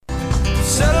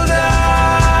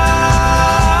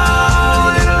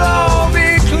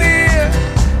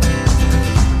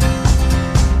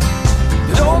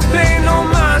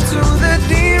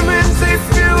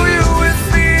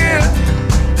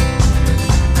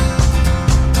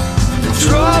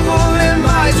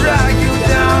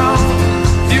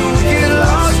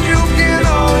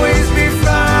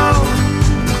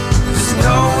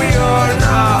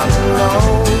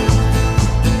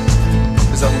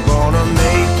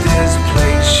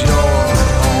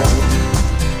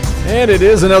And it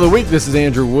is another week. This is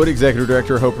Andrew Wood, Executive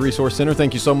Director of Hope Resource Center.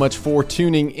 Thank you so much for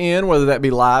tuning in, whether that be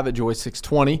live at Joy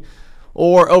 620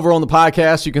 or over on the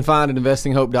podcast. You can find at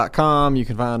investinghope.com. You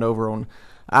can find over on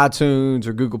iTunes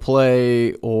or Google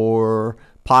Play or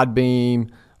Podbeam,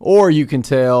 or you can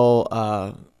tell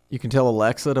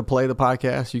Alexa to play the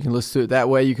podcast. You can listen to it that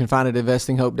way. You can find it at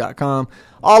investinghope.com.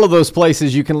 All of those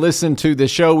places you can listen to the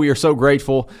show. We are so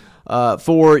grateful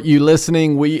for you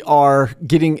listening. We are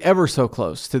getting ever so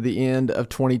close to the end of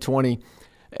 2020.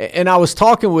 And I was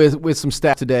talking with some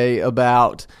staff today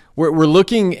about we're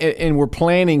looking at, and we're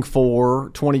planning for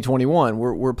 2021.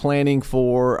 We're planning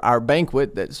for our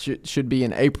banquet that should be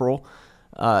in April.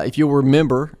 If you'll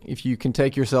remember, if you can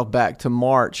take yourself back to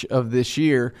March of this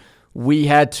year, we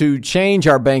had to change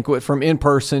our banquet from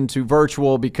in-person to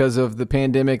virtual because of the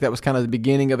pandemic. That was kind of the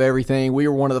beginning of everything. We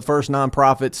were one of the first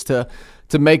nonprofits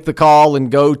to make the call and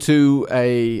go to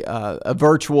a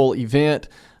virtual event.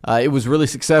 It was really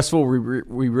successful.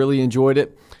 We really enjoyed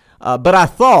it. But I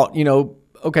thought,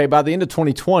 okay, by the end of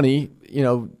 2020,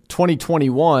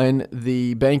 2021,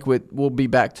 the banquet will be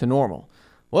back to normal.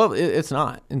 Well, it's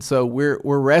not. And so we're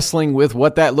wrestling with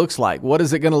what that looks like. What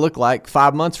is it going to look like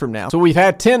 5 months from now? So we've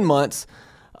had 10 months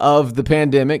of the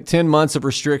pandemic, 10 months of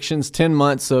restrictions, 10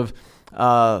 months of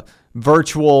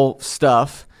virtual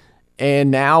stuff. And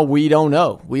now we don't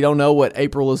know. We don't know what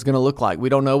April is going to look like. We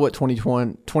don't know what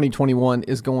 2021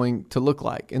 is going to look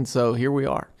like. And so here we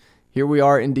are. Here we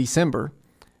are in December,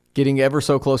 getting ever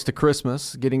so close to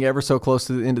Christmas, getting ever so close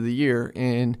to the end of the year.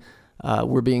 And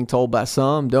we're being told by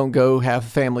some, don't go have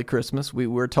family Christmas. We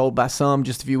were told by some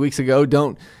just a few weeks ago,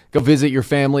 don't go visit your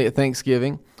family at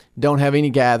Thanksgiving. Don't have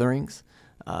any gatherings.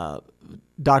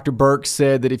 Dr. Burke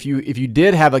said that if you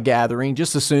did have a gathering,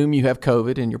 just assume you have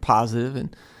COVID and you're positive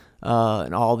and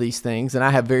all these things. And I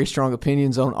have very strong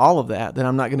opinions on all of that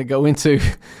I'm not going to go into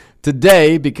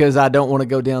today because I don't want to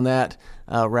go down that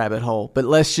rabbit hole. But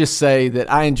let's just say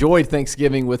that I enjoyed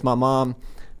Thanksgiving with my mom,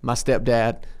 my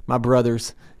stepdad, my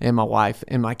brothers, and my wife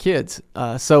and my kids.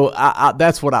 So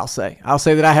that's what I'll say. I'll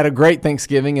say that I had a great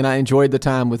Thanksgiving and I enjoyed the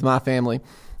time with my family,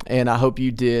 and I hope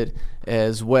you did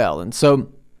as well. And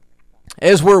so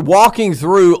as we're walking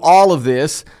through all of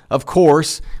this, of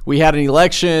course, we had an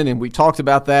election and we talked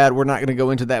about that. We're not going to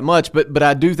go into that much, but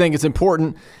I do think it's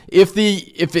important. If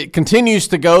it continues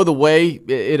to go the way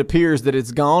it appears that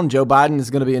it's gone, Joe Biden is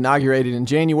going to be inaugurated in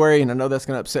January, and I know that's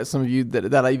going to upset some of you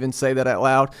that I even say that out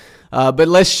loud. But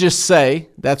let's just say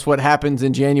that's what happens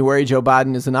in January. Joe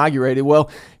Biden is inaugurated. Well,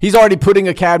 he's already putting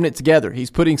a cabinet together. He's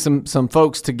putting some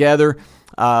folks together,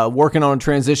 working on a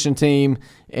transition team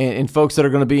and folks that are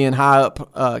going to be in high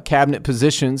up cabinet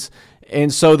positions.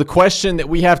 And so the question that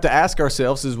we have to ask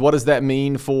ourselves is, what does that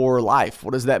mean for life?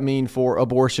 What does that mean for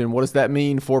abortion? What does that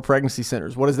mean for pregnancy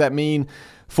centers? What does that mean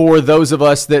for those of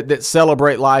us that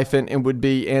celebrate life and would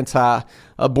be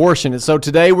anti-abortion? And so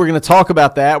today we're going to talk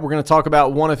about that. We're going to talk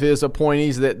about one of his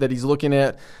appointees that he's looking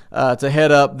at to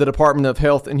head up the Department of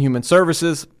Health and Human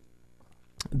Services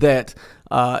that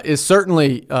is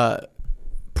certainly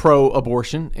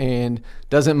pro-abortion and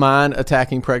doesn't mind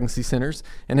attacking pregnancy centers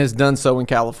and has done so in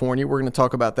California. We're going to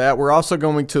talk about that. We're also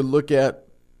going to look at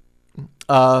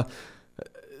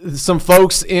some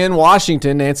folks in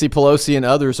Washington. Nancy Pelosi and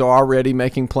others are already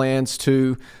making plans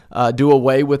to do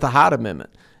away with the Hyde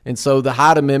Amendment. And so the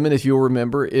Hyde Amendment, if you'll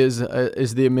remember, is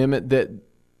the amendment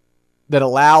that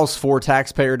allows for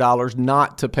taxpayer dollars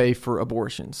not to pay for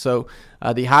abortion. So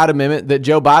the Hyde Amendment that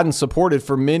Joe Biden supported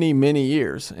for many, many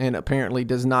years and apparently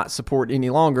does not support any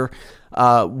longer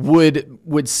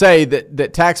would say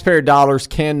that taxpayer dollars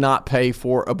cannot pay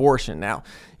for abortion. Now,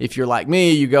 if you're like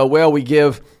me, you go, well, we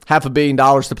give $500 million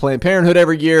to Planned Parenthood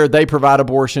every year. They provide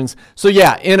abortions. So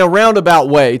yeah, in a roundabout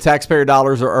way, taxpayer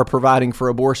dollars are providing for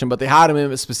abortion. But the Hyde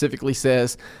Amendment specifically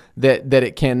says that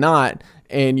it cannot.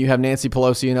 And you have Nancy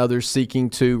Pelosi and others seeking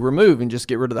to remove and just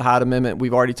get rid of the Hyde Amendment.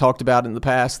 We've already talked about in the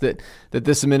past that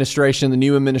this administration, the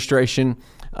new administration,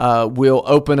 will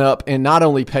open up and not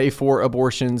only pay for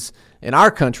abortions in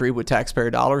our country with taxpayer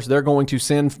dollars, they're going to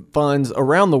send funds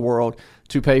around the world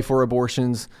to pay for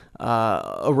abortions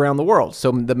around the world.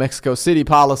 So the Mexico City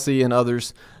policy and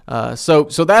others. So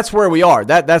that's where we are.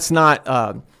 That's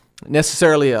not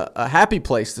necessarily a happy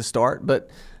place to start, but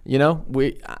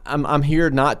I'm here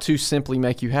not to simply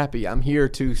make you happy. I'm here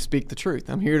to speak the truth.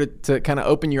 I'm here to kind of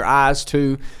open your eyes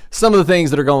to some of the things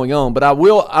that are going on. But I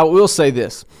will say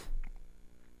this.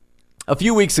 A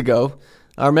few weeks ago,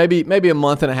 or maybe a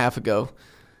month and a half ago,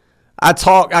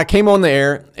 I came on the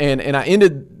air and I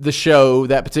ended the show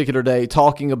that particular day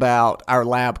talking about our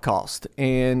lab cost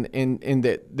and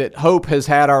that Hope has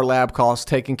had our lab costs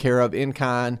taken care of in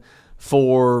kind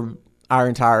for our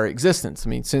entire existence. I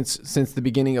mean, since the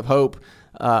beginning of Hope,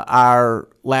 our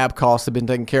lab costs have been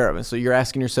taken care of. And so you're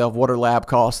asking yourself, what are lab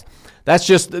costs? That's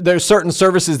just, there's certain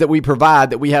services that we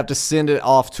provide that we have to send it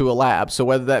off to a lab. So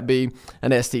whether that be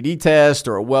an STD test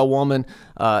or a well woman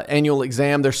annual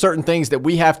exam, there's certain things that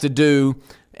we have to do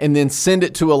and then send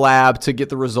it to a lab to get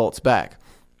the results back.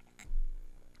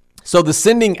 So the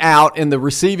sending out and the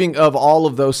receiving of all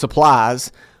of those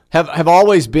supplies have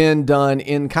always been done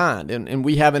in kind, and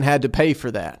we haven't had to pay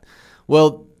for that.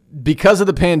 Well, because of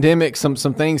the pandemic, some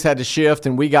things had to shift,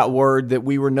 and we got word that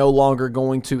we were no longer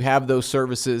going to have those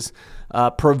services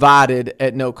provided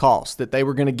at no cost, that they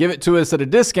were going to give it to us at a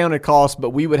discounted cost, but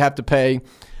we would have to pay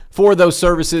for those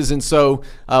services. And so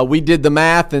we did the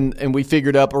math, and we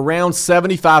figured up around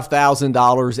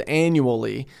 $75,000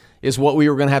 annually is what we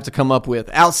were going to have to come up with.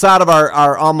 Outside of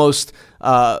our almost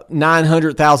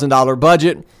 $900,000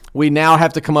 budget, we now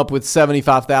have to come up with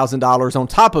 $75,000 on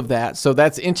top of that. So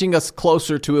that's inching us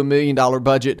closer to $1 million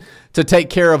budget to take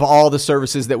care of all the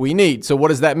services that we need. So what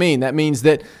does that mean? That means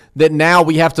that now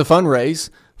we have to fundraise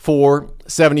for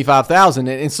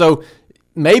 $75,000. And so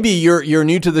maybe you're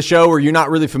new to the show or you're not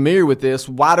really familiar with this.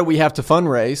 Why do we have to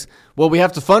fundraise? Well, we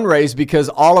have to fundraise because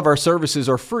all of our services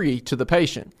are free to the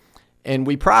patient. And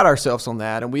we pride ourselves on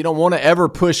that, and we don't want to ever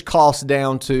push costs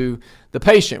down to the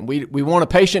patient. We want a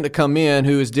patient to come in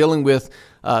who is dealing with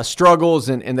struggles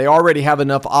and they already have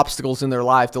enough obstacles in their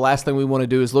life. The last thing we want to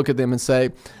do is look at them and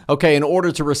say, okay, in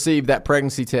order to receive that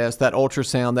pregnancy test, that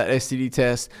ultrasound, that STD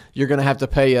test, you're going to have to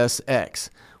pay us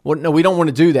X. Well, no, we don't want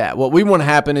to do that. What we want to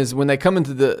happen is when they come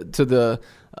into the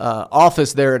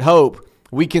office there at Hope,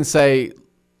 we can say,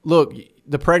 look,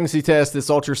 the pregnancy test, this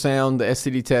ultrasound, the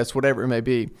STD test, whatever it may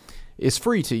be, is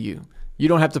free to you. You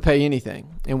don't have to pay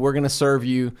anything, and we're going to serve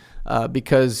you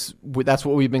because that's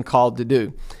what we've been called to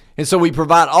do. And so we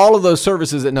provide all of those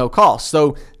services at no cost.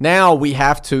 So now we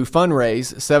have to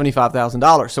fundraise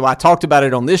 $75,000. So I talked about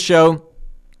it on this show.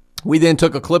 We then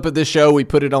took a clip of this show, we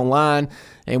put it online,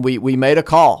 and we made a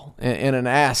call and an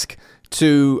ask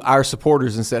to our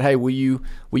supporters and said, hey, will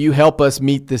you help us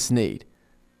meet this need?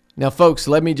 Now, folks,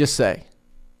 let me just say,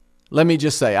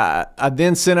 I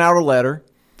then sent out a letter.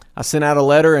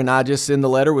 And I just, in the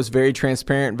letter, was very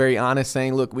transparent, very honest,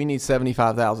 saying, look, we need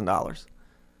 $75,000.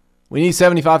 We need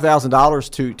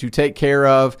 $75,000 to take care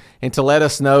of and to let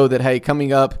us know that, hey,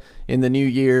 coming up in the new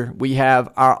year, we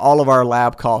have all of our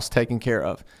lab costs taken care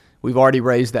of. We've already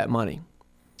raised that money.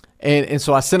 And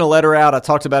so I sent a letter out. I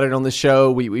talked about it on the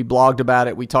show. We blogged about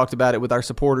it. We talked about it with our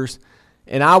supporters.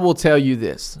 And I will tell you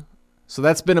this. So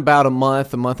that's been about a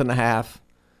month and a half,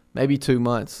 maybe 2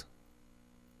 months.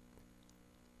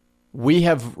 We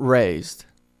have raised,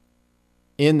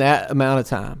 in that amount of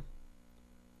time,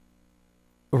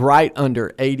 right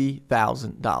under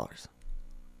 $80,000.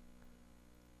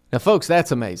 Now, folks,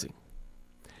 that's amazing.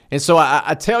 And so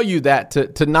I tell you that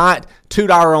to not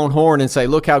toot our own horn and say,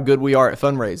 look how good we are at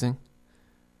fundraising,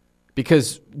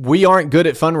 because we aren't good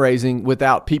at fundraising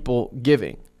without people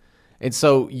giving. And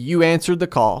so you answered the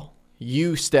call.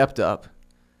 You stepped up.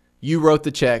 You wrote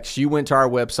the checks. You went to our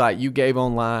website. You gave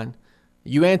online.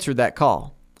 You answered that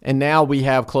call, and now we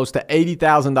have close to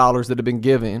 $80,000 that have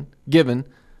been given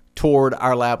toward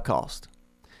our lab cost.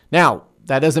 Now,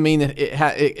 that doesn't mean that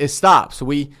it stops.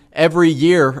 Every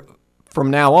year from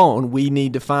now on, we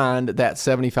need to find that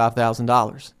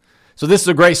 $75,000. So this is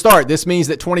a great start. This means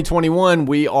that 2021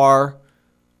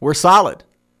 we're solid,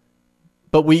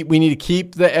 but we need to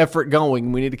keep the effort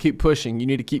going. We need to keep pushing. You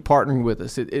need to keep partnering with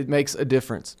us. It makes a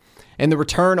difference, and the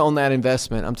return on that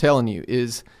investment, I'm telling you,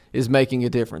 is making a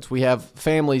difference. We have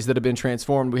families that have been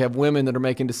transformed. We have women that are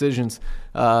making decisions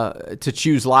to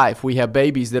choose life. We have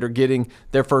babies that are getting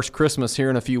their first Christmas here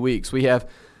in a few weeks. We've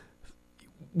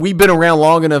been around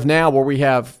long enough now where we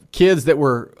have kids that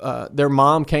were their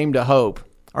mom came to Hope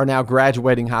are now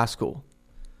graduating high school.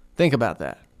 Think about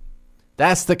that.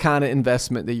 That's the kind of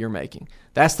investment that you're making.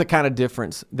 That's the kind of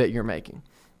difference that you're making.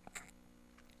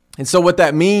 And so what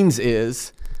that means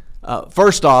is,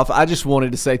 first off, I just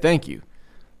wanted to say thank you.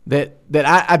 That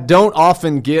I don't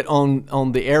often get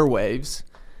on the airwaves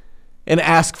and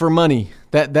ask for money.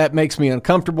 That makes me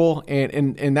uncomfortable,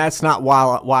 and that's not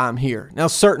why I'm here. Now,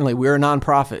 certainly, we're a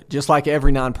nonprofit, just like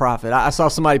every nonprofit. I saw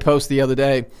somebody post the other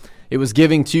day. It was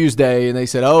Giving Tuesday, and they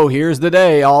said, oh, here's the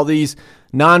day. All these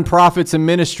nonprofits and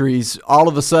ministries all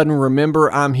of a sudden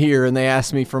remember I'm here, and they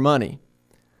ask me for money.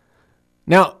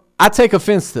 Now, I take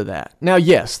offense to that. Now,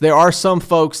 yes, there are some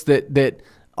folks that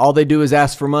all they do is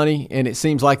ask for money, and it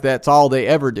seems like that's all they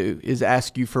ever do is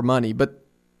ask you for money. But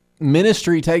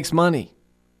ministry takes money.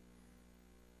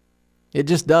 It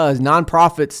just does.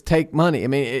 Nonprofits take money. I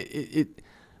mean,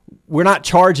 we're not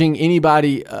charging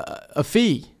anybody a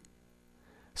fee.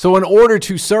 So in order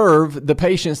to serve the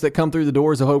patients that come through the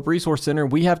doors of Hope Resource Center,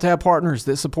 we have to have partners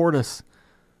that support us.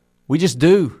 We just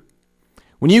do.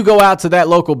 When you go out to that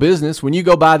local business, when you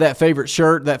go buy that favorite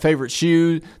shirt, that favorite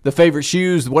shoe, the favorite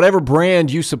shoes, whatever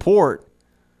brand you support,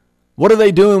 what are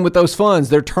they doing with those funds?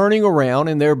 They're turning around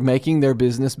and they're making their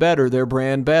business better, their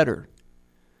brand better.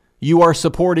 You are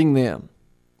supporting them.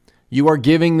 You are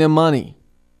giving them money.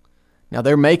 Now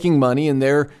they're making money and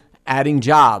they're adding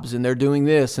jobs and they're doing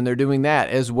this and they're doing that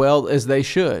as well as they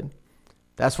should.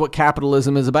 That's what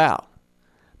capitalism is about.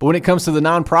 But when it comes to the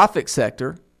nonprofit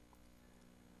sector,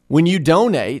 when you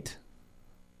donate,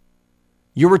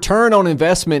 your return on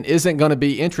investment isn't going to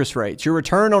be interest rates. Your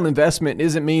return on investment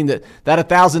doesn't mean that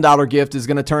 $1,000 gift is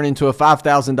going to turn into a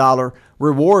 $5,000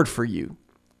 reward for you.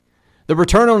 The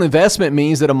return on investment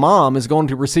means that a mom is going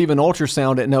to receive an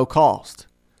ultrasound at no cost.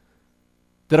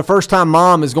 That a first-time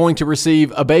mom is going to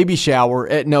receive a baby shower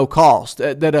at no cost.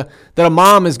 That a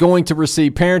mom is going to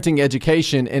receive parenting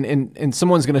education and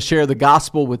someone's going to share the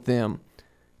gospel with them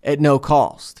at no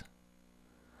cost.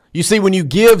 You see, when you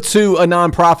give to a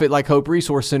nonprofit like Hope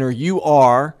Resource Center, you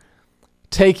are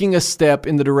taking a step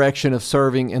in the direction of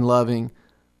serving and loving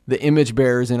the image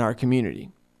bearers in our community.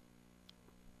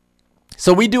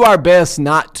 So we do our best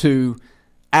not to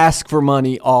ask for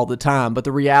money all the time, but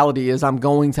the reality is I'm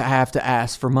going to have to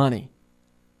ask for money.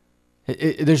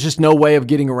 There's just no way of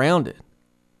getting around it.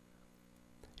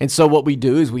 And so what we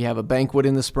do is we have a banquet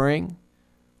in the spring.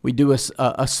 We do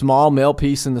a small mail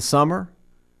piece in the summer.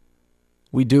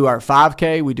 We do our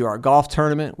 5K. We do our golf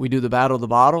tournament. We do the Battle of the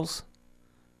Bottles.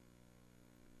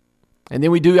 And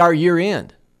then we do our year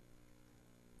end.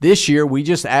 This year, we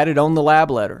just added on the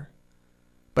lab letter.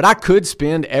 But I could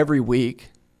spend every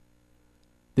week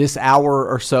this hour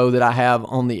or so that I have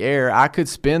on the air, I could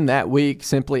spend that week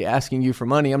simply asking you for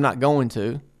money. I'm not going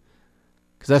to,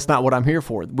 because that's not what I'm here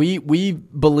for. We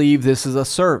believe this is a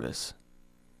service.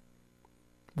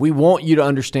 We want you to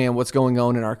understand what's going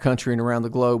on in our country and around the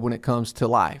globe when it comes to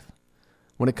life,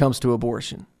 when it comes to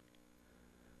abortion.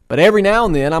 But every now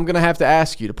and then, I'm going to have to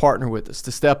ask you to partner with us,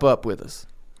 to step up with us.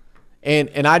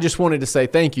 And I just wanted to say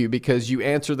thank you because you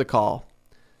answered the call.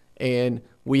 And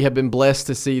we have been blessed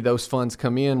to see those funds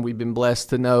come in. We've been blessed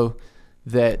to know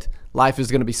that life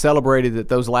is going to be celebrated, that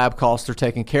those lab costs are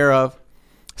taken care of.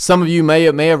 Some of you may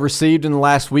have received in the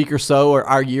last week or so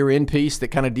our year-end piece that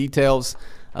kind of details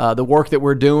the work that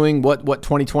we're doing, what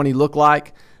 2020 looked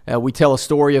like. We tell a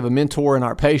story of a mentor and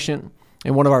our patient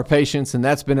and one of our patients, and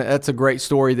that's a great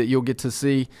story that you'll get to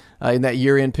see in that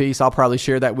year-end piece. I'll probably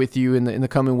share that with you in the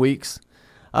coming weeks.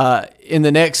 In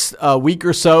the next week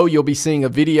or so, you'll be seeing a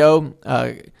video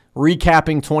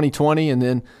recapping 2020, and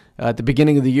then at the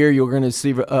beginning of the year, you're going to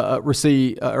see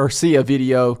a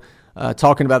video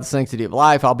talking about the sanctity of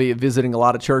life. I'll be visiting a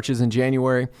lot of churches in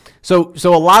January. So a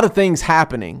lot of things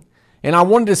happening, and I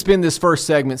wanted to spend this first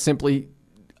segment simply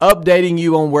updating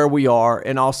you on where we are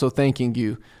and also thanking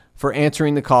you for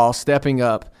answering the call, stepping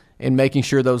up, and making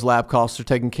sure those lab costs are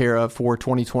taken care of for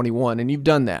 2021, and you've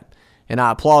done that. And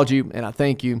I applaud you and I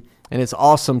thank you. And it's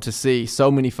awesome to see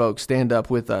so many folks stand up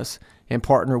with us and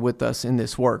partner with us in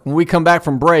this work. When we come back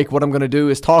from break, what I'm going to do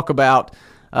is talk about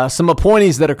some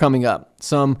appointees that are coming up,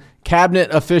 some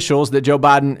cabinet officials that Joe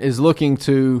Biden is looking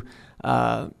to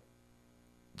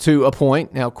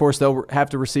appoint. Now, of course, they'll have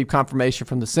to receive confirmation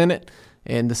from the Senate,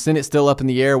 and the Senate's still up in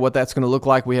the air what that's going to look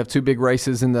like. We have two big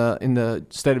races in the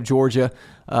state of Georgia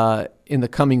in the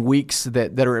coming weeks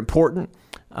that are important.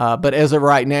 But as of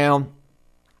right now,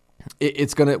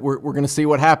 we're going to see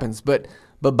what happens. But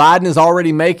Biden is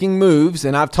already making moves,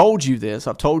 and I've told you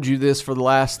this for the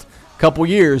last couple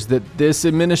years, that this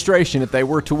administration, if they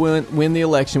were to win the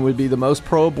election, would be the most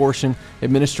pro-abortion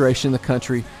administration the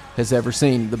country has ever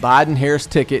seen. The Biden-Harris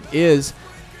ticket is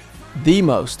the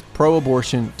most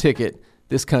pro-abortion ticket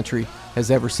this country has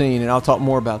ever seen, and I'll talk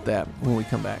more about that when we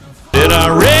come back. Did I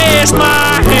raise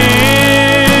my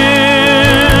hands,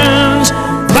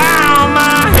 bow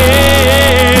my head,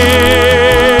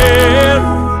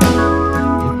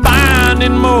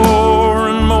 finding more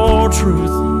and more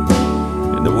truth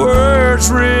in the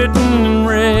words written in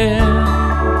red?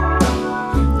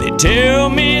 They tell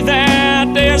me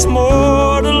that there's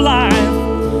more to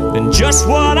life than just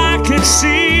what I could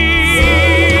see.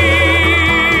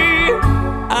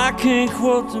 I can't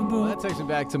quote the book. That takes me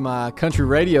back to my country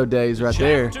radio days right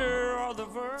there.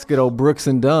 It's good old Brooks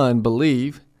and Dunn,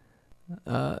 Believe.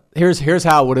 Here's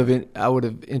how I would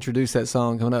have introduced that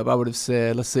song coming up. I would have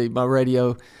said, let's see,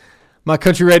 my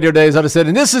country radio days, I'd have said,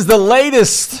 and this is the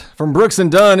latest from Brooks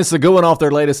and Dunn. It's a good one off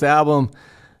their latest album.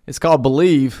 It's called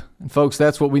Believe. And folks,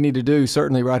 that's what we need to do,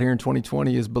 certainly right here in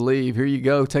 2020, is believe. Here you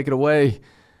go. Take it away.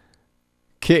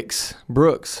 Kix,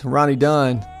 Brooks, Ronnie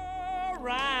Dunn.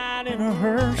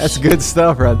 That's good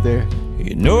stuff right there.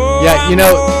 Yeah,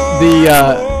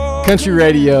 the country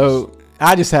radio,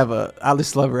 I just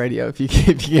love radio. If you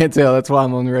can't tell, that's why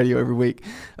I'm on the radio every week.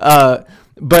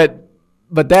 But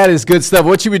that is good stuff.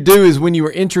 What you would do is when you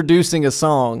were introducing a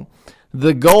song,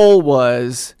 the goal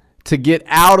was to get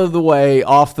out of the way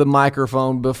off the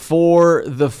microphone before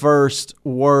the first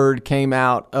word came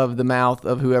out of the mouth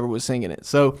of whoever was singing it.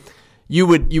 So you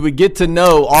would get to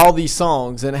know all these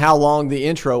songs and how long the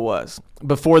intro was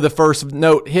before the first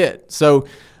note hit. So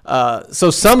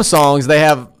some songs, they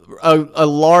have a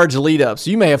large lead up. So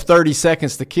you may have 30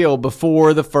 seconds to kill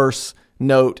before the first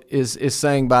note is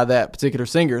sang by that particular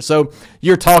singer. So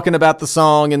you're talking about the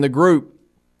song in the group.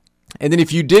 And then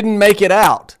if you didn't make it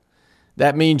out,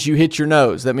 that means you hit your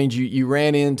nose. That means you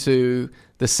ran into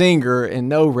the singer, and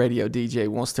no radio DJ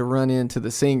wants to run into the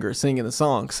singer singing the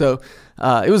song. So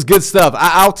it was good stuff.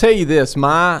 I'll tell you this,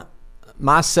 my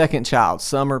second child,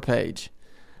 Summer Page,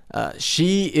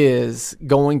 she is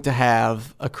going to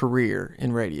have a career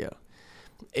in radio,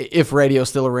 if radio's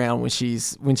still around when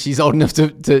she's old enough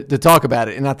to talk about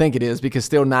it. And I think it is, because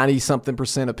still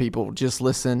 90-something% of people just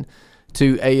listen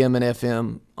to AM and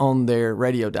FM on their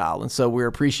radio dial. And so we're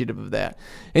appreciative of that.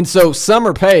 And so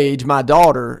Summer Page, my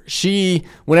daughter,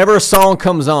 whenever a song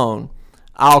comes on,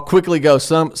 I'll quickly go,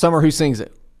 Summer, who sings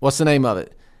it? What's the name of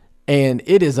it? And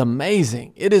it is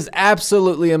amazing. It is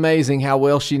absolutely amazing how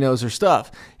well she knows her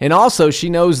stuff. And also she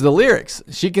knows the lyrics.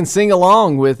 She can sing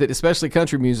along with it, especially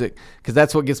country music, because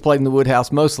that's what gets played in the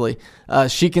Woodhouse mostly.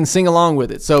 She can sing along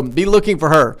with it. So be looking for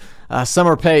her.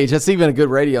 Summer Page, that's even a good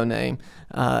radio name.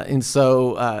 And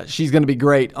so she's going to be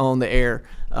great on the air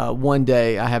one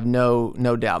day. I have no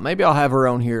doubt. Maybe I'll have her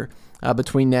on here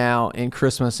between now and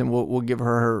Christmas, and we'll give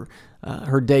her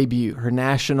her debut, her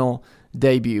national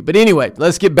debut. But anyway,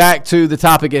 let's get back to the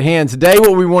topic at hand. Today,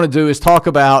 what we want to do is talk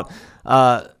about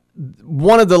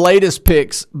one of the latest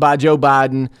picks by Joe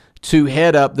Biden to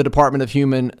head up the Department of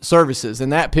Human Services,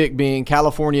 and that pick being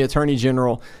California Attorney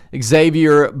General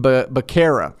Xavier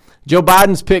Becerra. Joe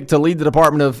Biden's pick to lead the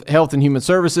Department of Health and Human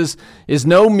Services is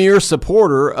no mere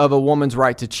supporter of a woman's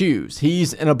right to choose.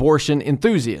 He's an abortion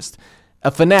enthusiast, a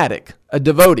fanatic, a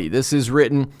devotee. This is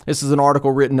an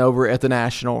article written over at the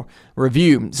National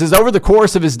Review. It says, over the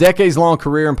course of his decades-long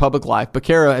career in public life,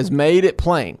 Becerra has made it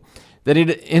plain that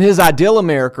in his ideal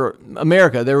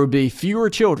America, there would be fewer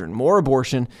children, more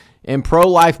abortion, and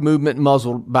pro-life movement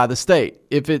muzzled by the state,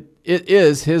 if it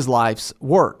is his life's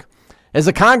work. As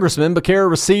a congressman, Becerra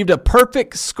received a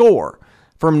perfect score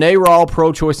from NARAL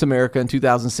Pro-Choice America in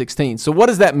 2016. So what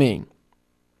does that mean?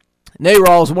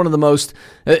 NARAL is one of the most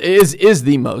is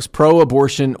the most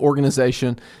pro-abortion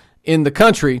organization in the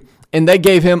country, and they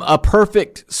gave him a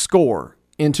perfect score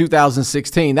in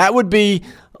 2016. That would be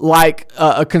like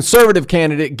a conservative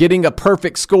candidate getting a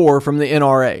perfect score from the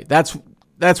NRA.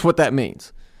 That's what that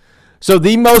means. So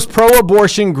the most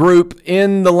pro-abortion group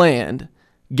in the land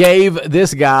gave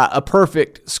this guy a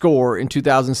perfect score in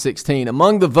 2016.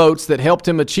 Among the votes that helped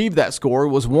him achieve that score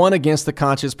was one against the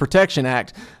Conscious Protection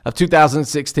Act of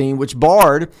 2016, which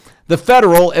barred the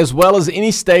federal as well as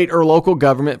any state or local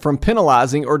government from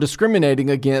penalizing or discriminating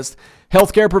against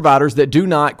healthcare providers that do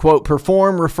not, quote,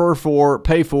 perform, refer for,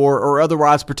 pay for, or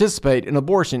otherwise participate in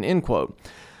abortion, end quote.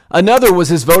 Another was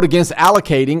his vote against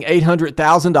allocating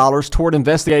 $800,000 toward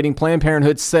investigating Planned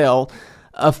Parenthood's sale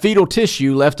of fetal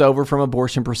tissue left over from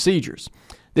abortion procedures.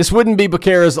 This wouldn't be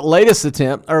Becerra's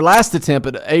last attempt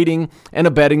at aiding and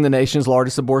abetting the nation's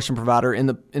largest abortion provider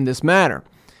in this manner.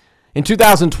 In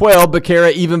 2012,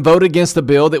 Becerra even voted against a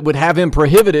bill that would have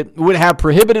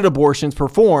prohibited abortions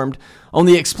performed on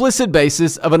the explicit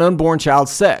basis of an unborn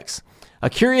child's sex. A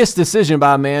curious decision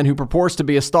by a man who purports to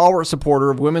be a stalwart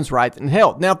supporter of women's rights and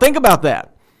health. Now think about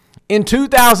that. In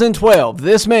 2012,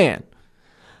 this man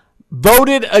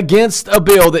voted against a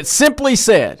bill that simply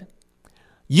said,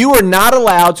 you are not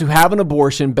allowed to have an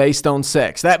abortion based on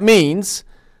sex. That means,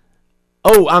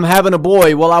 oh, I'm having a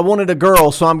boy. Well, I wanted a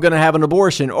girl, so I'm going to have an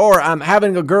abortion. Or I'm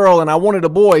having a girl and I wanted a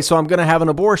boy, so I'm going to have an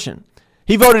abortion.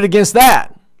 He voted against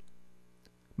that.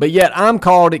 But yet I'm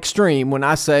called extreme when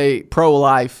I say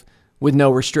pro-life with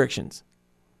no restrictions.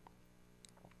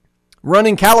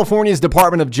 Running California's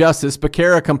Department of Justice,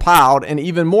 Becerra compiled an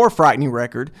even more frightening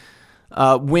record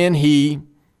when he,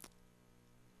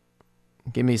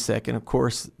 give me a second, of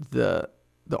course, the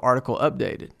article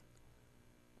updated.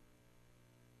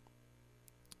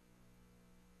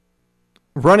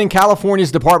 Running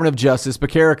California's Department of Justice,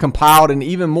 Becerra compiled an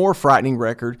even more frightening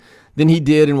record than he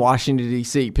did in Washington,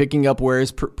 D.C., picking up where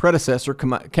his predecessor,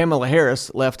 Kamala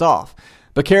Harris, left off.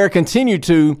 Becerra continued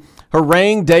to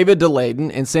harangue David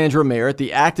DeLayden and Sandra Merritt, the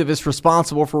activists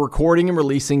responsible for recording and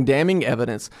releasing damning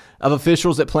evidence of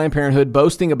officials at Planned Parenthood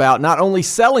boasting about not only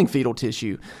selling fetal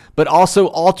tissue, but also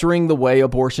altering the way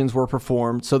abortions were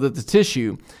performed so that the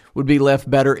tissue would be left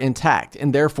better intact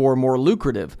and therefore more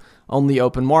lucrative on the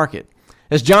open market.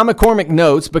 As John McCormick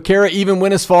notes, Becerra even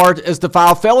went as far as to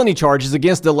file felony charges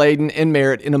against DeLayden and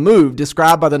Merritt in a move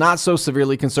described by the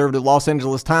not-so-severely conservative Los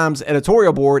Angeles Times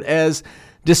editorial board as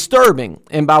disturbing,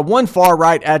 and by one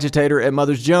far-right agitator at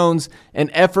Mothers Jones, an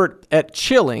effort at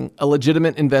chilling a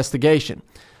legitimate investigation.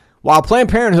 While Planned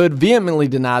Parenthood vehemently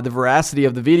denied the veracity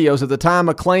of the videos at the time,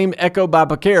 a claim echoed by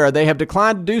Becerra, they have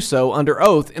declined to do so under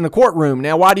oath in a courtroom.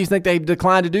 Now, why do you think they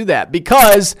declined to do that?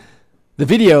 Because the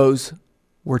videos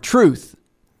were truth.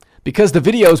 Because the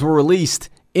videos were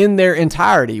released in their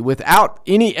entirety without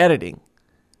any editing,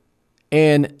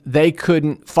 and they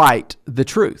couldn't fight the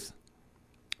truth.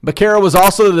 Becerra was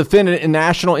also the defendant in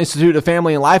National Institute of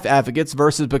Family and Life Advocates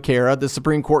versus Becerra, the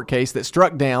Supreme Court case that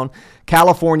struck down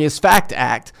California's FACT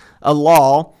Act, a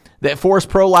law that forced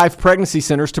pro-life pregnancy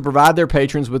centers to provide their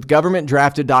patrons with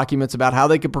government-drafted documents about how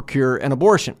they could procure an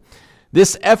abortion.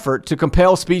 This effort to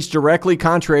compel speech directly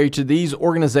contrary to these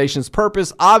organizations'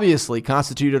 purpose obviously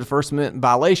constituted a First Amendment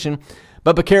violation,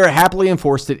 but Becerra happily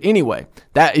enforced it anyway.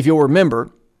 That, if you'll remember,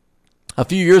 a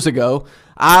few years ago,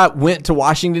 I went to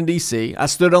Washington, D.C. I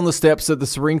stood on the steps of the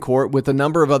Supreme Court with a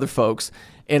number of other folks,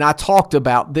 and I talked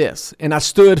about this, and I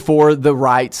stood for the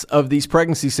rights of these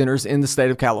pregnancy centers in the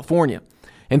state of California.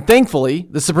 And thankfully,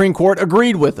 the Supreme Court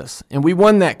agreed with us, and we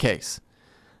won that case.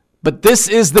 But this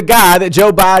is the guy that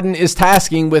Joe Biden is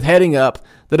tasking with heading up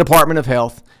the Department of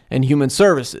Health and Human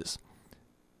Services.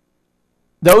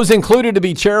 Those included to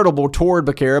be charitable toward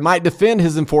Becerra might defend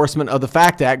his enforcement of the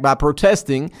FACT Act by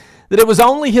protesting that it was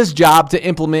only his job to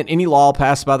implement any law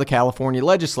passed by the California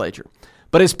legislature.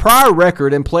 But his prior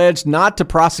record and pledge not to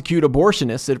prosecute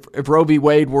abortionists if Roe v.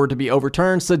 Wade were to be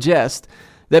overturned suggests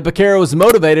that Becerra was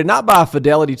motivated not by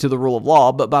fidelity to the rule of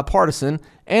law, but by partisan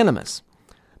animus.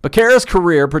 Becerra's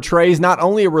career portrays not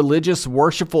only a religious,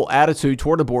 worshipful attitude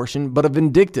toward abortion, but a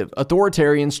vindictive,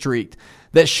 authoritarian streak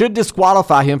that should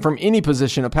disqualify him from any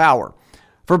position of power.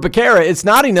 For Becerra, it's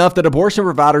not enough that abortion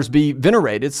providers be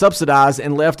venerated, subsidized,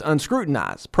 and left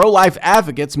unscrutinized. Pro-life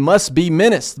advocates must be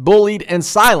menaced, bullied, and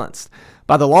silenced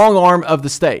by the long arm of the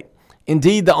state.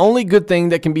 Indeed, the only good thing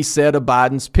that can be said of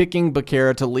Biden's picking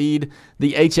Becerra to lead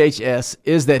the HHS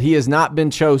is that he has not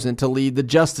been chosen to lead the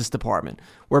Justice Department,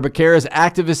 where Becerra's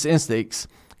activist instincts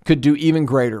could do even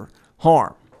greater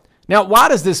harm. Now, why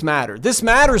does this matter? This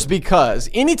matters because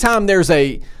anytime there's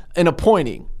an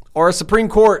appointee or a Supreme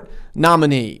Court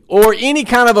nominee or any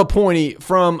kind of appointee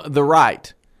from the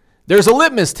right, there's a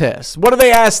litmus test. What do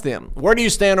they ask them? Where do you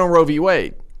stand on Roe v.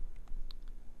 Wade?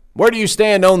 Where do you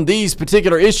stand on these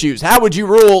particular issues? How would you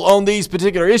rule on these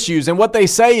particular issues? And what they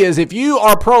say is, if you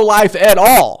are pro-life at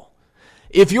all,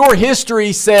 if your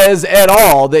history says at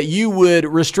all that you would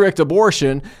restrict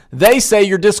abortion, they say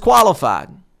you're disqualified.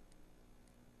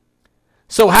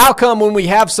 So how come when we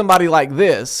have somebody like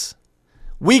this,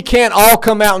 we can't all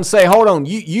come out and say, hold on,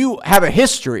 you have a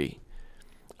history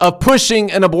of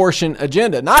pushing an abortion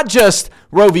agenda, not just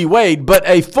Roe v. Wade, but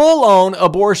a full-on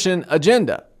abortion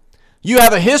agenda. You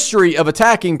have a history of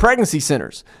attacking pregnancy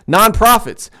centers,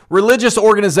 nonprofits, religious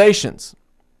organizations.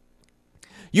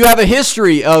 You have a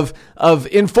history of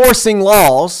enforcing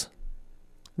laws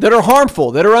that are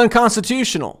harmful, that are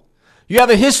unconstitutional. You have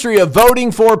a history of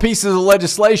voting for pieces of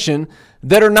legislation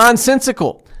that are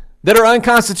nonsensical, that are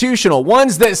unconstitutional,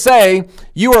 ones that say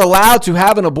you are allowed to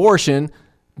have an abortion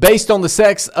based on the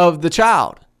sex of the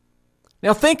child.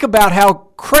 Now think about how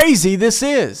crazy this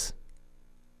is.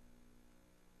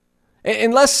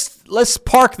 And let's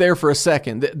park there for a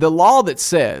second. The law that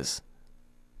says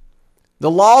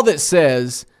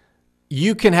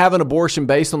you can have an abortion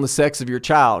based on the sex of your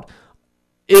child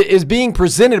is being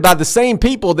presented by the same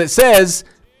people that says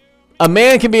a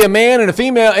man can be a man and a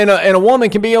female and a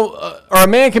woman can be or a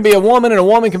man can be a woman and a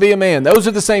woman can be a man. Those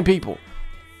are the same people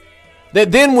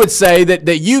that then would say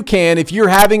that you can, if you're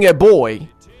having a boy,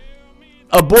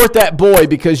 abort that boy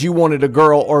because you wanted a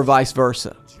girl or vice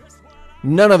versa.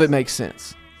 None of it makes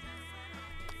sense.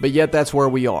 But yet that's where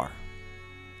we are.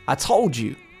 I told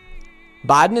you,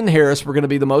 Biden and Harris were going to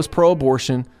be the most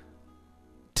pro-abortion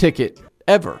ticket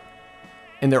ever.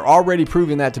 And they're already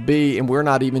proving that to be, and we're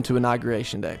not even to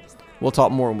Inauguration Day. We'll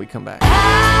talk more when we come back.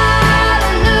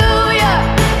 Hallelujah.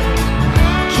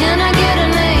 Can I get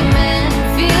an amen?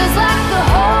 Feels like the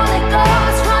Holy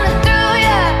Ghost running through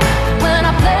you when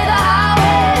I play the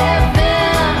highway.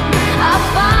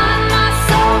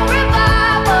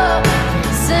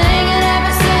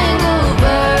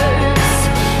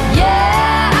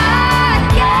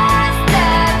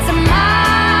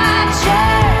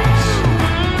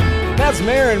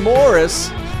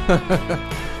 Morris.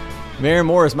 Maren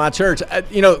Morris, My Church.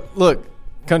 Look,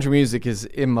 country music is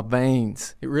in my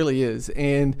veins. It really is.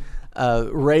 And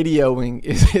radioing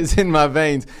is in my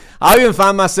veins. I even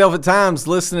find myself at times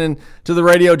listening to the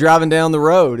radio driving down the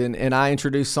road, and I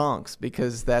introduce songs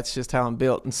because that's just how I'm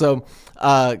built. And so,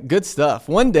 good stuff.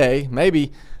 One day,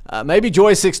 maybe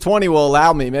Joy 620 will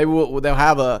allow me. Maybe they'll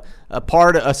have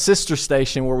a sister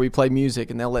station where we play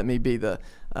music, and they'll let me be the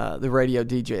radio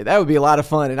DJ. That would be a lot of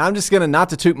fun. And I'm just gonna, not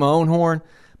to toot my own horn,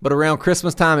 but around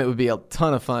Christmas time, it would be a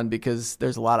ton of fun because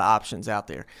there's a lot of options out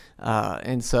there.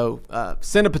 And so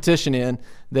send a petition in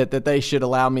that they should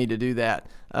allow me to do that.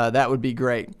 That would be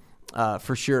great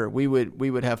for sure. We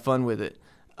would have fun with it.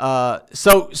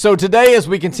 So today, as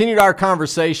we continued our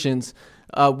conversations,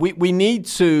 we need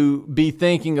to be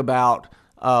thinking about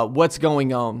what's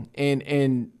going on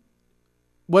and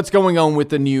what's going on with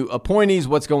the new appointees,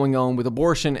 what's going on with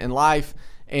abortion and life,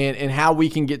 and how we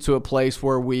can get to a place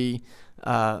where we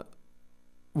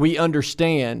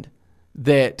understand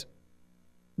that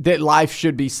life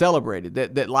should be celebrated,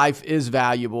 that life is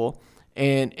valuable,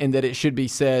 and that it should be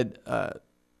said.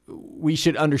 We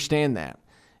should understand that,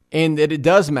 and that it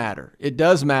does matter. It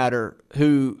does matter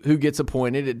who gets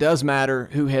appointed. It does matter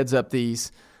who heads up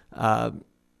these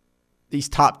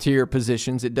top tier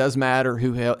positions. It does matter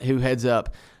who heads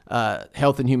up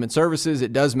Health and Human Services.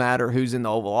 It does matter who's in the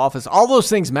Oval Office. All those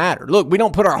things matter. Look, we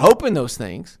don't put our hope in those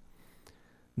things.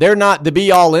 They're not the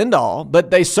be-all, end-all, but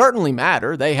they certainly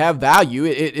matter. They have value.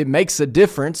 It makes a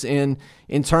difference in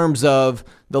terms of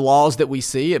the laws that we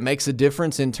see. It makes a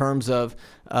difference in terms of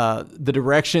the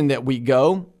direction that we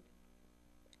go.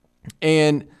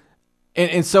 And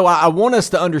so I want us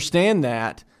to understand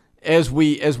that as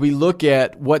we look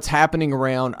at what's happening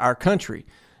around our country.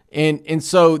 And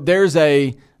so there's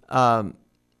an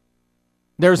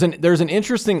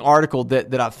interesting article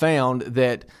that I found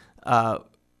that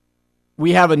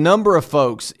we have a number of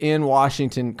folks in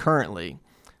Washington currently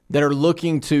that are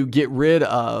looking to get rid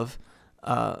of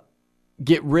the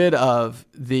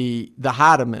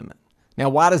Hyde Amendment. Now,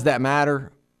 why does that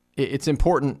matter? It's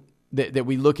important that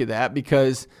we look at that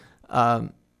because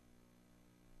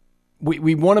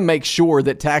we want to make sure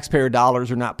that taxpayer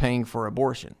dollars are not paying for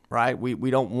abortion, right?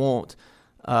 We don't want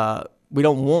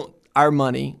our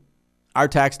money, our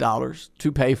tax dollars,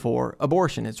 to pay for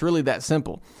abortion. It's really that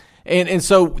simple. And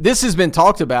so this has been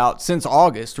talked about since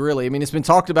August, really. I mean, it's been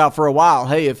talked about for a while.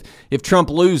 Hey, if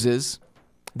Trump loses,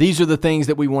 these are the things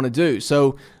that we want to do.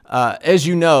 So as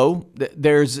you know,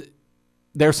 there's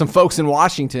some folks in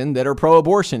Washington that are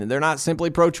pro-abortion, and they're not simply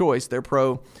pro-choice. They're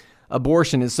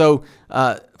pro-abortion. And so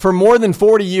for more than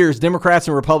 40 years, Democrats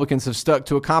and Republicans have stuck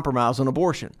to a compromise on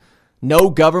abortion. No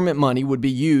government money would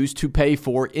be used to pay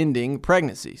for ending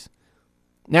pregnancies.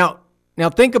 Now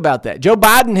think about that. Joe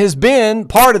Biden has been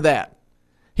part of that.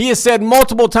 He has said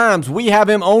multiple times, we have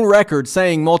him on record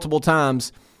saying multiple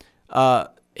times,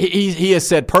 he has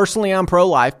said, personally, I'm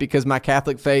pro-life because my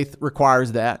Catholic faith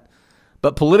requires that.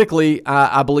 But politically,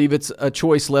 I believe it's a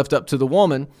choice left up to the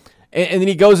woman. And then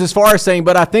he goes as far as saying,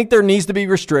 but I think there needs to be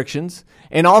restrictions.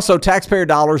 And also taxpayer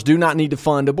dollars do not need to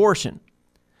fund abortion.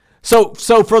 So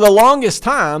for the longest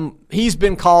time, he's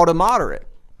been called a moderate.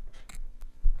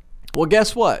 Well,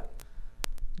 guess what?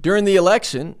 During the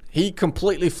election, he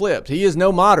completely flipped. He is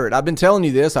no moderate. I've been telling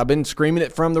you this. I've been screaming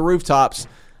it from the rooftops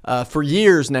for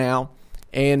years now,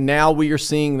 and now we are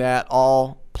seeing that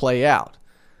all play out.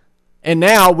 And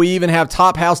now we even have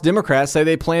top House Democrats say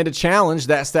they plan to challenge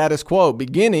that status quo.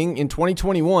 Beginning in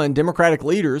 2021, Democratic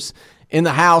leaders in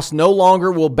the House no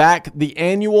longer will back the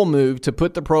annual move to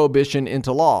put the prohibition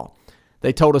into law.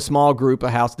 They told a small group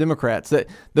of House Democrats that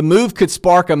the move could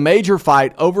spark a major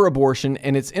fight over abortion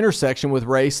and its intersection with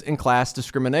race and class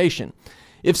discrimination.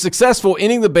 If successful,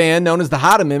 ending the ban, known as the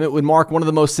Hyde Amendment, would mark one of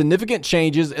the most significant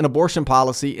changes in abortion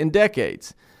policy in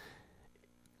decades.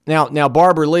 Now,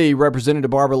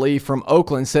 Representative Barbara Lee from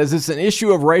Oakland says it's an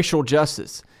issue of racial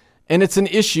justice, and it's an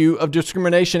issue of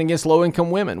discrimination against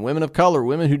low-income women, women of color,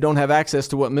 women who don't have access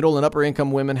to what middle and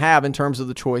upper-income women have in terms of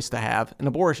the choice to have an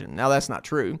abortion. Now, that's not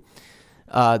true.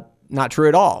 Not true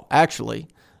at all, actually.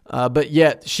 But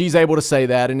yet she's able to say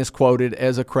that and is quoted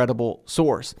as a credible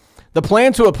source. The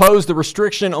plan to oppose the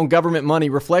restriction on government money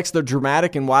reflects the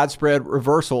dramatic and widespread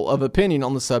reversal of opinion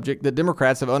on the subject that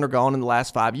Democrats have undergone in the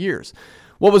last 5 years.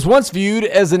 What was once viewed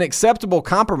as an acceptable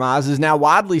compromise is now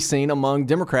widely seen among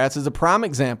Democrats as a prime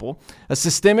example of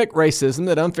systemic racism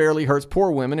that unfairly hurts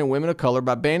poor women and women of color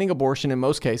by banning abortion in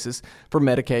most cases for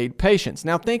Medicaid patients.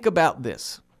 Now think about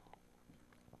this.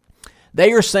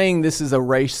 They are saying this is a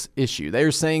race issue. They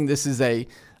are saying this is a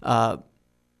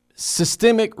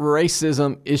systemic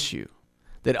racism issue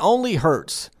that only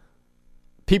hurts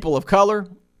people of color,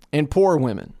 and poor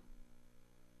women.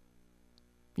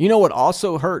 You know what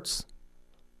also hurts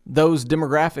those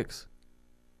demographics?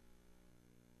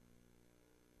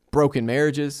 Broken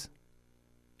marriages,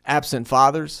 absent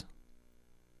fathers,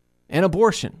 and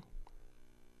abortion.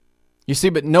 You see,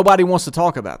 but nobody wants to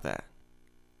talk about that.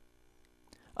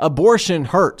 Abortion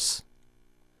hurts.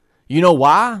 You know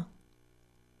why?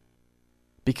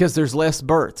 Because there's less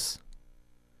births.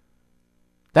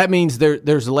 That means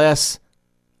there's less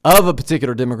of a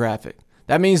particular demographic.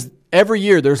 That means every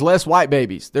year there's less white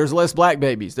babies, there's less black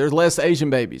babies, there's less Asian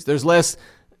babies, there's less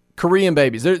Korean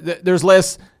babies, there's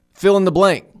less fill in the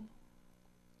blank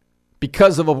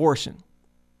because of abortion.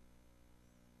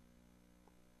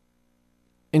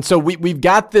 And so we've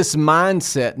got this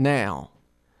mindset now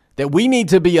that we need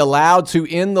to be allowed to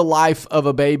end the life of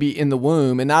a baby in the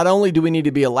womb. And not only do we need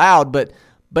to be allowed,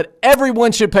 but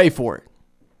everyone should pay for it.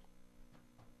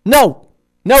 No,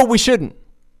 we shouldn't.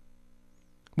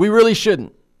 We really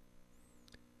shouldn't.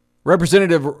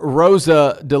 Representative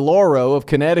Rosa DeLauro of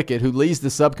Connecticut, who leads the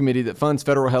subcommittee that funds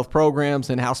federal health programs,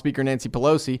 and House Speaker Nancy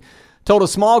Pelosi, told a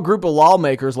small group of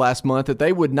lawmakers last month that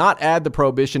they would not add the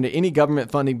prohibition to any government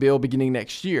funding bill beginning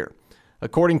next year.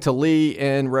 According to Lee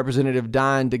and Representative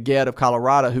Diane DeGette of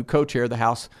Colorado, who co-chair the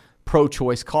House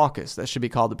Pro-Choice Caucus. That should be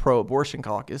called the Pro-Abortion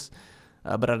Caucus,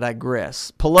 but I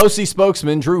digress. Pelosi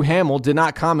spokesman Drew Hamill did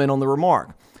not comment on the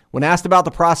remark. When asked about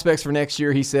the prospects for next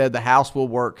year, he said the House will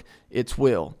work its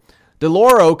will.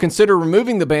 DeLauro considered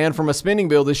removing the ban from a spending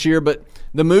bill this year, but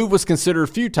the move was considered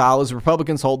futile as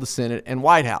Republicans hold the Senate and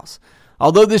White House.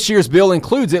 Although this year's bill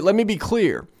includes it, let me be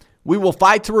clear. We will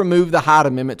fight to remove the Hyde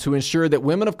Amendment to ensure that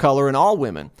women of color and all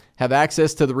women have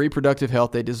access to the reproductive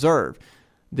health they deserve.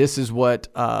 This is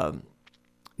what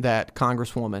that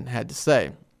Congresswoman had to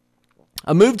say.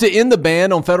 A move to end the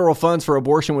ban on federal funds for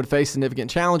abortion would face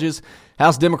significant challenges.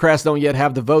 House Democrats don't yet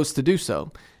have the votes to do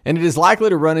so, and it is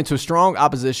likely to run into strong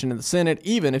opposition in the Senate,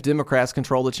 even if Democrats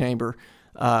control the chamber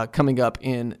coming up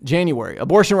in January.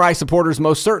 Abortion rights supporters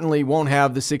most certainly won't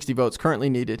have the 60 votes currently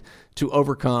needed to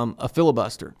overcome a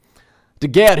filibuster.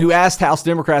 DeGette, who asked House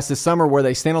Democrats this summer where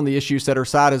they stand on the issue, said her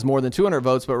side has more than 200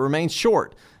 votes, but remains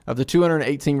short of the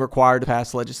 218 required to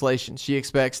pass legislation. She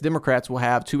expects Democrats will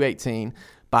have 218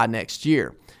 by next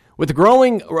year. With the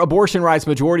growing abortion rights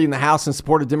majority in the House in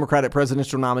support of Democratic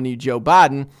presidential nominee Joe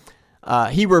Biden,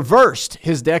 he reversed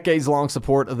his decades-long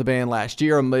support of the ban last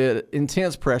year amid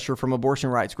intense pressure from abortion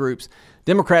rights groups.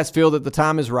 Democrats feel that the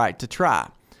time is right to try.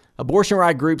 Abortion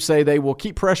rights groups say they will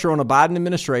keep pressure on the Biden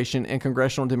administration and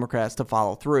congressional Democrats to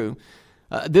follow through.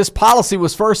 This policy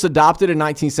was first adopted in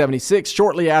 1976,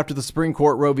 shortly after the Supreme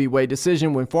Court Roe v. Wade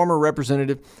decision, when former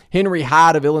Representative Henry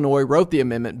Hyde of Illinois wrote the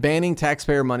amendment banning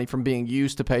taxpayer money from being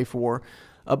used to pay for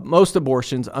most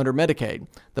abortions under Medicaid.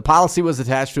 The policy was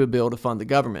attached to a bill to fund the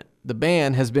government. The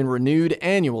ban has been renewed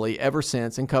annually ever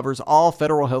since and covers all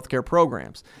federal health care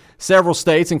programs. Several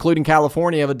states, including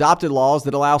California, have adopted laws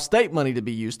that allow state money to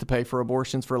be used to pay for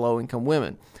abortions for low-income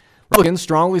women. Republicans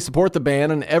strongly support the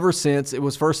ban, and ever since it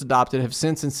was first adopted have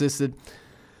since insisted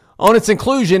on its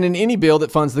inclusion in any bill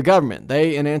that funds the government.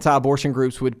 They and anti-abortion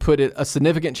groups would put it a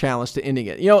significant challenge to ending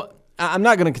it. You know, I'm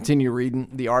not going to continue reading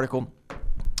the article,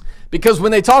 because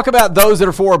when they talk about those that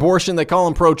are for abortion, they call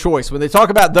them pro-choice. When they talk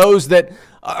about those that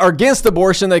are against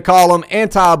abortion, they call them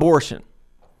anti-abortion.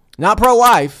 Not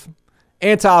pro-life,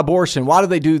 anti-abortion. Why do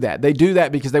they do that? They do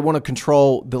that because they want to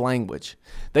control the language.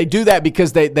 They do that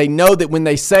because they know that when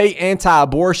they say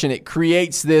anti-abortion, it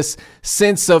creates this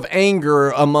sense of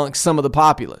anger amongst some of the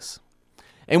populace.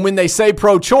 And when they say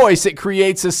pro-choice, it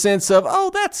creates a sense of,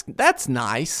 oh, that's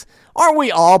nice. Aren't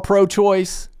we all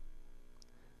pro-choice?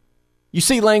 You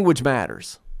see, language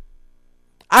matters.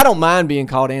 I don't mind being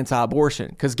called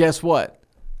anti-abortion because guess what?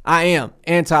 I am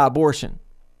anti-abortion.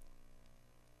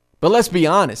 But let's be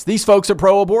honest. These folks are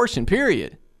pro-abortion,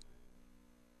 period.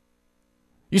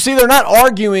 You see, they're not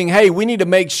arguing, hey, we need to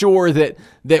make sure that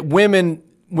women,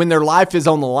 when their life is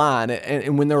on the line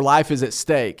and when their life is at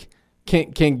stake,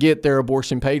 can get their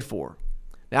abortion paid for.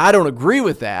 Now, I don't agree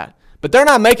with that, but they're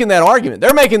not making that argument.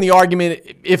 They're making the argument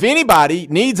if anybody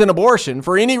needs an abortion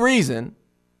for any reason,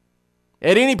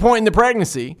 at any point in the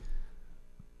pregnancy,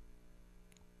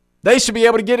 they should be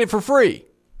able to get it for free.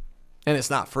 And it's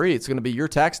not free. It's going to be your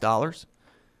tax dollars.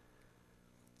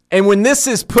 And when this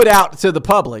is put out to the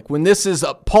public, when this is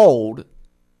polled,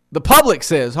 the public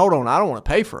says, hold on, I don't want to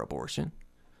pay for abortion.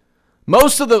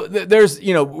 Most of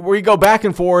we go back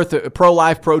and forth,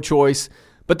 pro-life, pro-choice,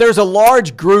 but there's a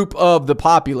large group of the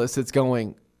populace that's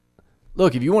going,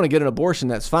 look, if you want to get an abortion,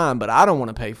 that's fine, but I don't want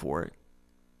to pay for it.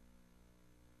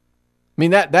 I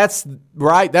mean, that's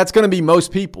right. That's going to be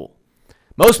most people.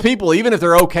 Most people, even if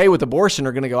they're okay with abortion,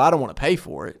 are going to go, I don't want to pay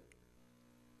for it.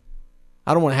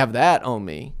 I don't want to have that on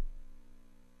me.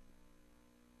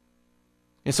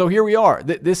 And so here we are.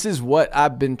 This is what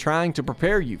I've been trying to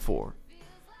prepare you for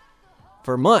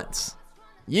months,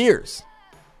 years.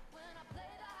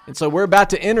 And so we're about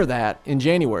to enter that in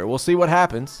January. We'll see what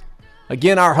happens.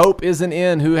 Again, our hope isn't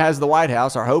in who has the White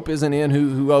House. Our hope isn't in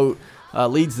who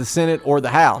leads the Senate or the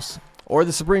House or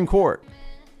the Supreme Court.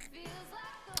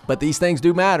 But these things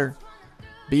do matter.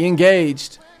 Be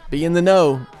engaged. Be in the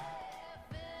know.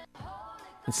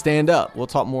 And stand up. We'll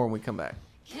talk more when we come back.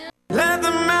 Let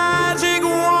the magic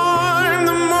warm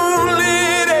the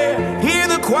moonlit air. Hear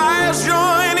the choirs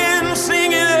join in,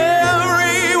 singing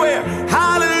everywhere.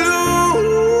 Hallelujah,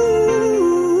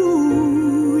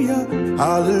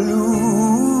 hallelujah.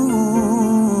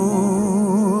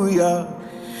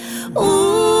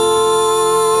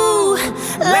 Ooh,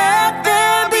 let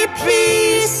there be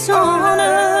peace on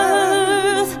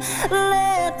earth.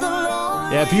 Let the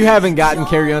Lord. Yeah, if you haven't gotten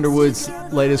Carrie Underwood's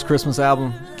latest Christmas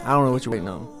album, I don't know what you're waiting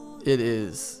on. It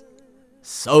is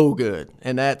so good.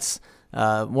 And that's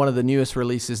one of the newest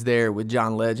releases there with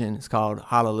John Legend. It's called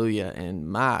Hallelujah. And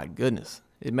my goodness,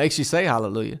 it makes you say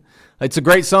hallelujah. It's a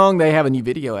great song. They have a new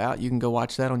video out. You can go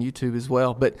watch that on YouTube as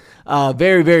well. But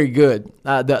very, very good.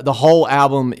 The whole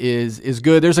album is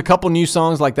good. There's a couple new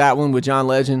songs like that one with John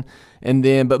Legend.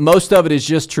 But most of it is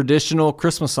just traditional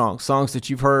Christmas songs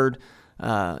that you've heard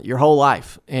your whole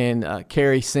life. And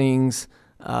Carrie sings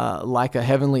like a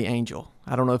heavenly angel.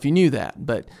 I don't know if you knew that,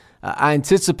 but I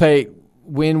anticipate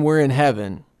when we're in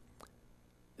heaven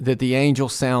that the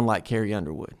angels sound like Carrie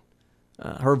Underwood.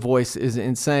 Her voice is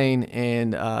insane,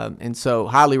 and so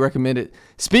highly recommend it.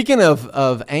 Speaking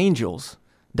of angels,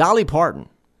 Dolly Parton,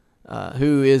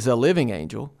 who is a living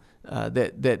angel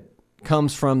that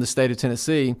comes from the state of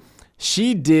Tennessee,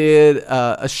 she did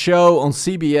a show on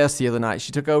CBS the other night.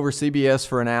 She took over CBS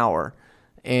for an hour.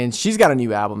 And she's got a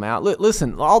new album out.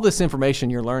 Listen, all this information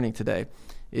you're learning today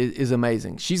is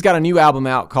amazing. She's got a new album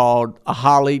out called A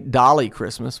Holly Dolly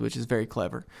Christmas, which is very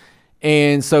clever.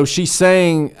 And so she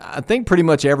sang, I think, pretty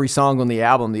much every song on the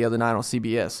album the other night on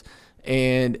CBS.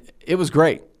 And it was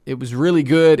great. It was really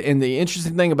good. And the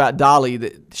interesting thing about Dolly,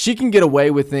 that she can get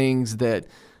away with things that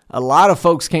a lot of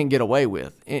folks can't get away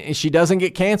with. And she doesn't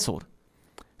get canceled.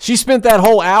 She spent that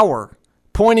whole hour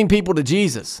pointing people to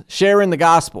Jesus, sharing the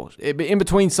gospel. In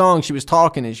between songs, she was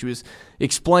talking and she was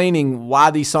explaining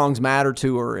why these songs matter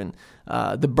to her and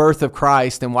the birth of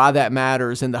Christ and why that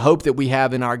matters and the hope that we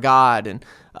have in our God. And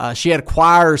she had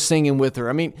choirs singing with her.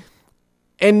 I mean,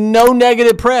 and no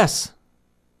negative press.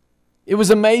 It was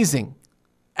amazing.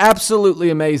 Absolutely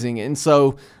amazing. And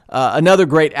so another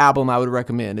great album I would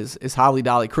recommend is Holly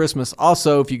Dolly Christmas.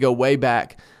 Also, if you go way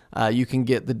back, you can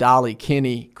get the Dolly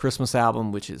Kinney Christmas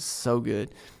album, which is so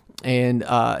good. And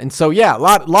so, yeah, a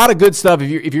lot of good stuff.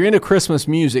 If you're into Christmas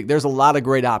music, there's a lot of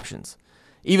great options,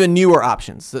 even newer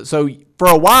options. So for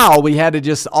a while, we had to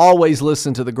just always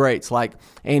listen to the greats like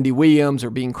Andy Williams or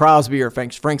Bing Crosby or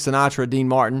Frank Sinatra, Dean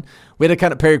Martin. We had to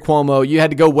kind of Perry Como. You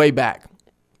had to go way back.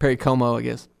 Perry Como, I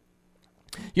guess.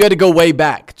 You had to go way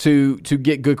back to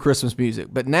get good Christmas music.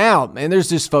 But now, man, there's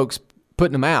just folks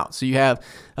putting them out. So you have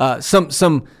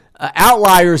some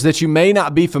outliers that you may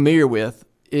not be familiar with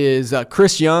is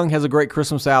Chris Young has a great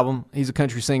Christmas album. He's a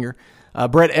country singer.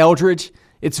 Brett Eldridge,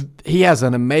 he's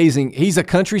a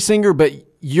country singer, but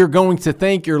you're going to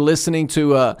think you're listening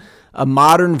to a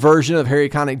modern version of Harry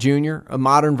Connick Jr., a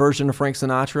modern version of Frank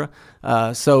Sinatra.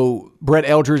 So Brett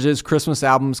Eldridge's Christmas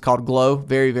album is called Glow.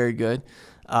 Very, very good.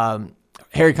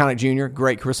 Harry Connick Jr.,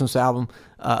 great Christmas album.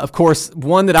 Of course,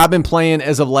 one that I've been playing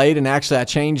as of late, and actually I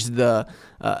changed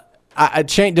I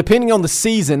changed depending on the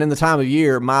season and the time of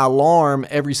year. My alarm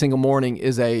every single morning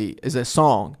is a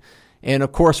song, and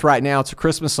of course, right now it's a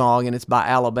Christmas song, and it's by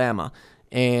Alabama,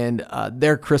 and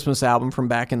their Christmas album from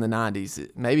back in the '90s,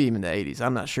 maybe even the '80s.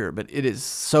 I'm not sure, but it is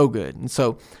so good, and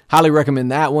so highly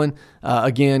recommend that one.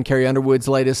 Again, Carrie Underwood's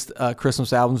latest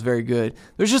Christmas album is very good.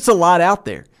 There's just a lot out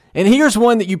there, and here's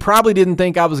one that you probably didn't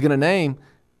think I was going to name: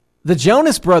 the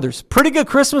Jonas Brothers. Pretty good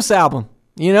Christmas album.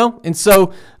 You know, and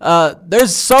so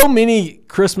there's so many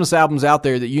Christmas albums out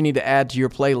there that you need to add to your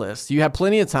playlist. You have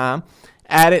plenty of time.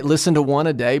 Add it, listen to one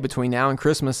a day between now and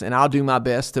Christmas, and I'll do my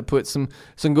best to put some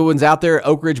good ones out there.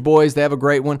 Oak Ridge Boys, they have a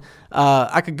great one.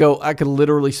 I could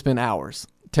literally spend hours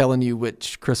telling you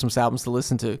which Christmas albums to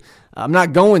listen to. I'm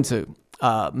not going to.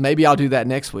 Maybe I'll do that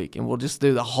next week, and we'll just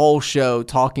do the whole show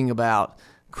talking about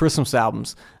Christmas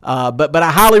albums. But I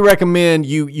highly recommend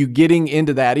you getting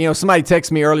into that. You know, somebody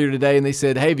texted me earlier today and they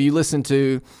said, hey, have you listened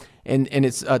to, and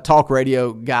it's a talk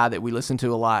radio guy that we listen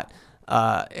to a lot.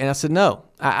 And I said, no,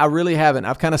 I really haven't.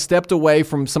 I've kind of stepped away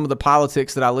from some of the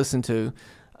politics that I listen to,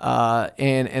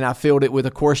 and I filled it with,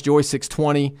 of course, Joy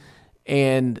 620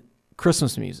 and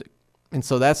Christmas music. And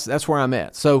so that's where I'm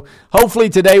at. So hopefully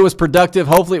today was productive.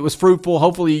 Hopefully it was fruitful.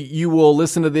 Hopefully you will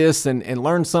listen to this and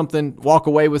learn something, walk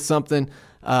away with something.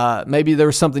 Maybe there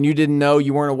was something you didn't know,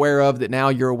 you weren't aware of, that now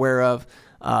you're aware of.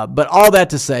 But all that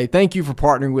to say, thank you for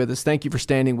partnering with us. Thank you for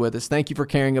standing with us. Thank you for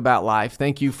caring about life.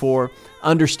 Thank you for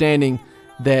understanding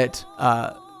that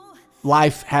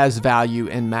life has value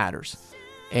and matters.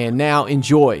 And now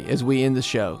enjoy as we end the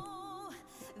show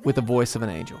with the voice of an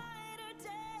angel.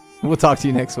 We'll talk to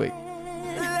you next week.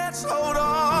 Let's hold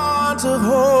on to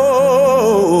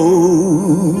hope.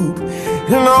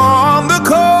 And on the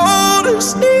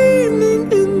coldest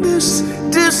evening in this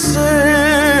December,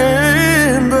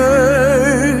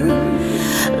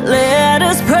 let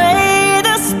us pray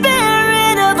the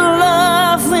spirit of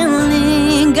love will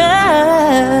linger.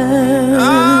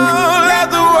 oh, let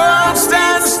the world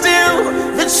stand still,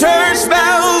 the church bow